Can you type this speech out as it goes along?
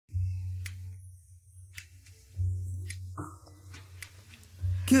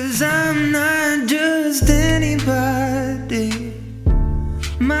'Cause I'm not just anybody.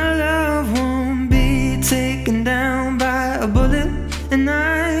 My love won't be taken down by a bullet. And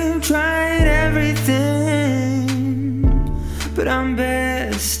I've tried everything, but I'm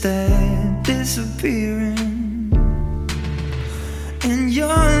best at disappearing. And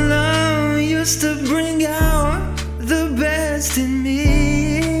your love used to bring out the best in me.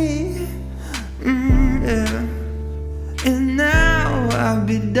 Yeah. And now I'll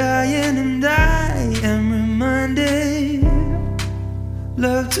be dying, and I am reminded,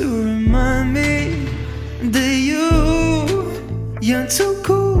 love to remind me that you're too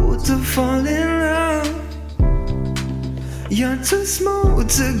cool to fall in love. You're too smooth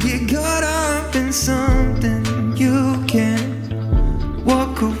to get caught up in something you can't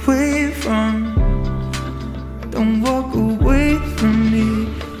walk away from. Don't walk away from me.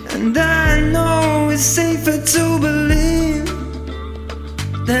 And I know it's safer to believe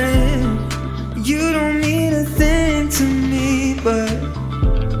that you don't mean a thing to me, but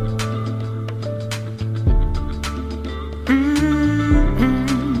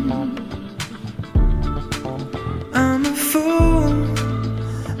I'm a fool,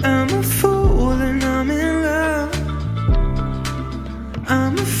 and I'm in love.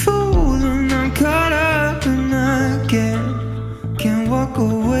 I'm a fool and I'm caught up, and I can't walk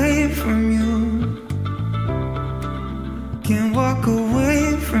away from you. Can't walk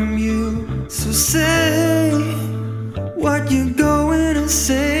away from you. So say what you're going to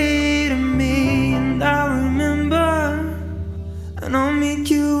say to me, and I'll remember. And I'll meet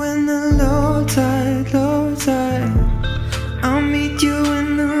you in the low tide, low tide.